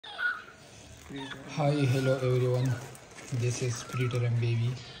Hi, hello everyone. This is Preterm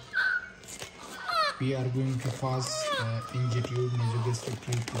baby. We are going to pass inject nasogastric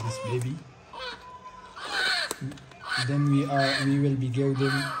treat to this baby. Then we will be giving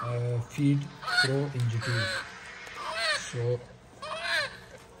them feed through injective. So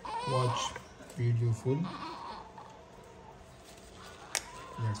watch video full.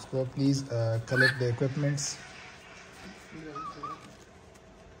 Let's go. Please collect the equipments.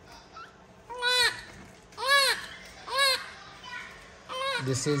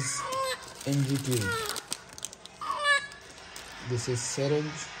 This is NICU. This is syringe,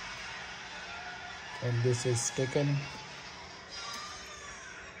 and this is taken,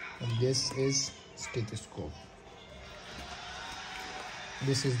 and this is stethoscope.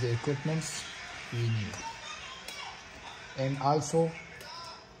 This is the equipments we need, and also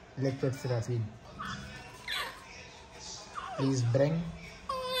liquid paraffin. Please bring.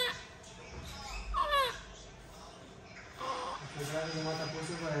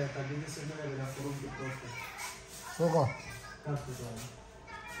 Go.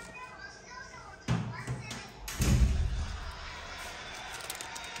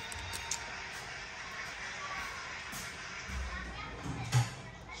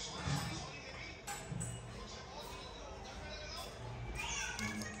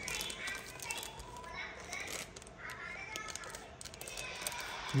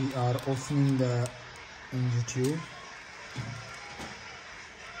 We are opening the injective.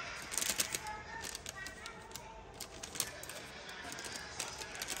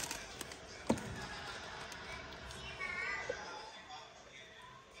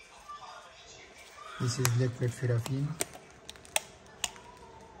 This is liquid paraffin.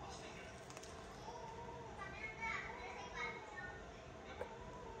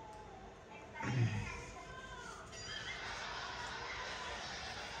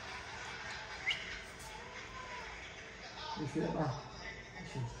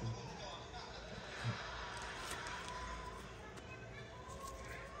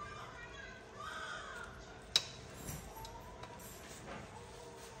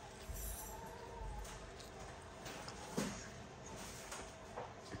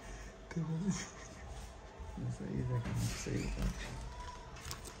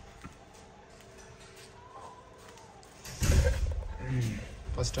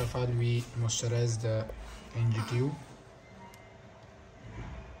 First of all, we moisturize the injective.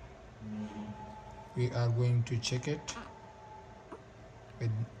 We are going to check it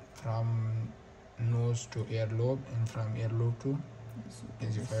from nose to earlobe and from earlobe to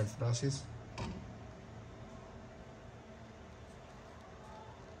nasopharyngeal process.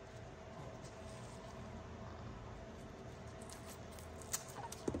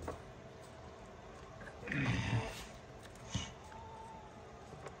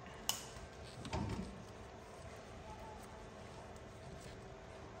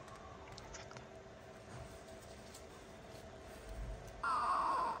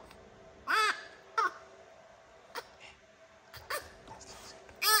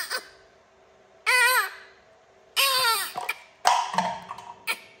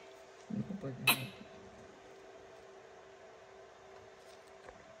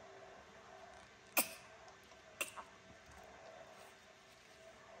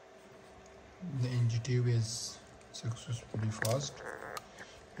 The injective is successfully passed,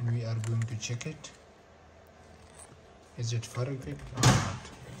 and we are going to check it. Is it perfect or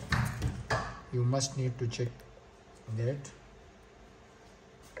not? You must need to check that.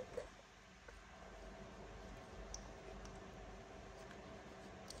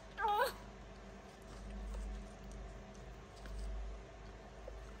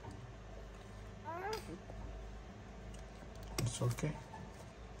 It's okay.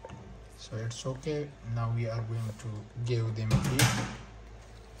 So it's okay. Now we are going to give them feed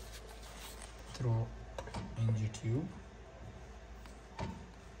through injective.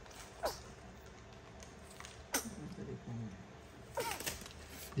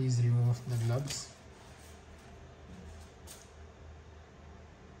 Please remove the gloves.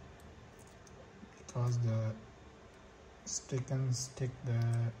 Because the stick the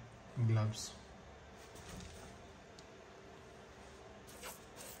gloves.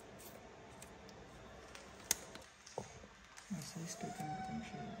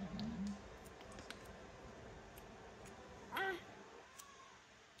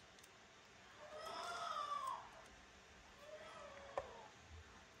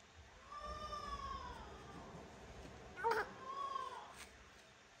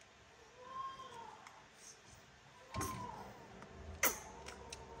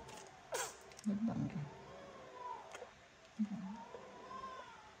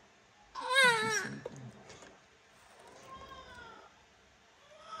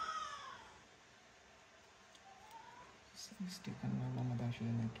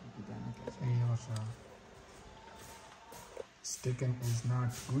 Sticken is not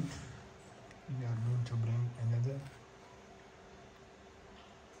good. We are going to bring another.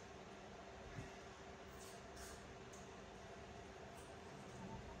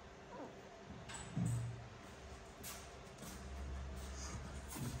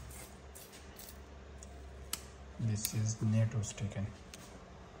 This is NATO sticken.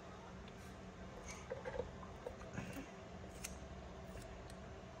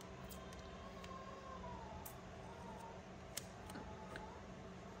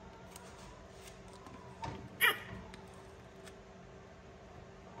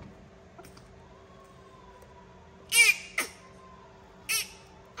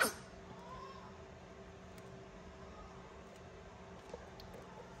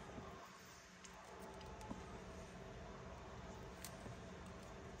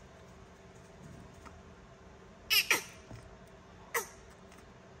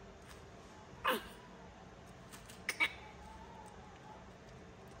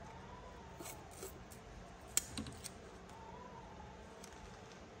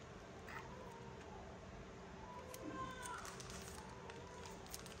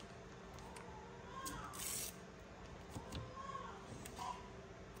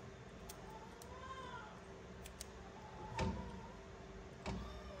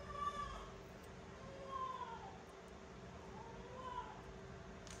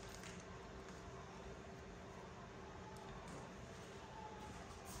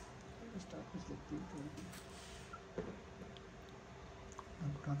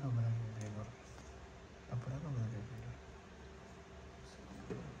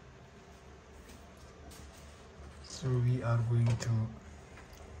 So we are going to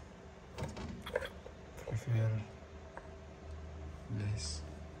prepare this.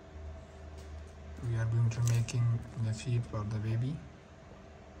 We are going to making the feed for the baby.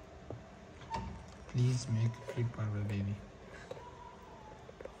 Please make feed for the baby.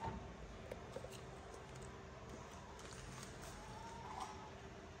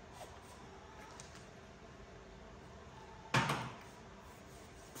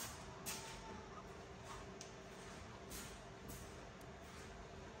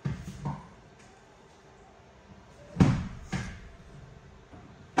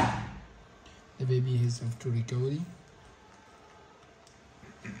 The baby is up to recovery.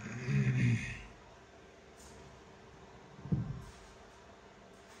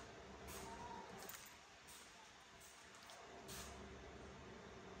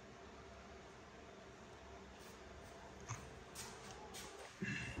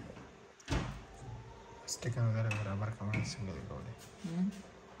 Stick another rubber command single body.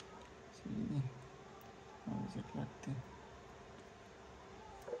 See, how is it like that?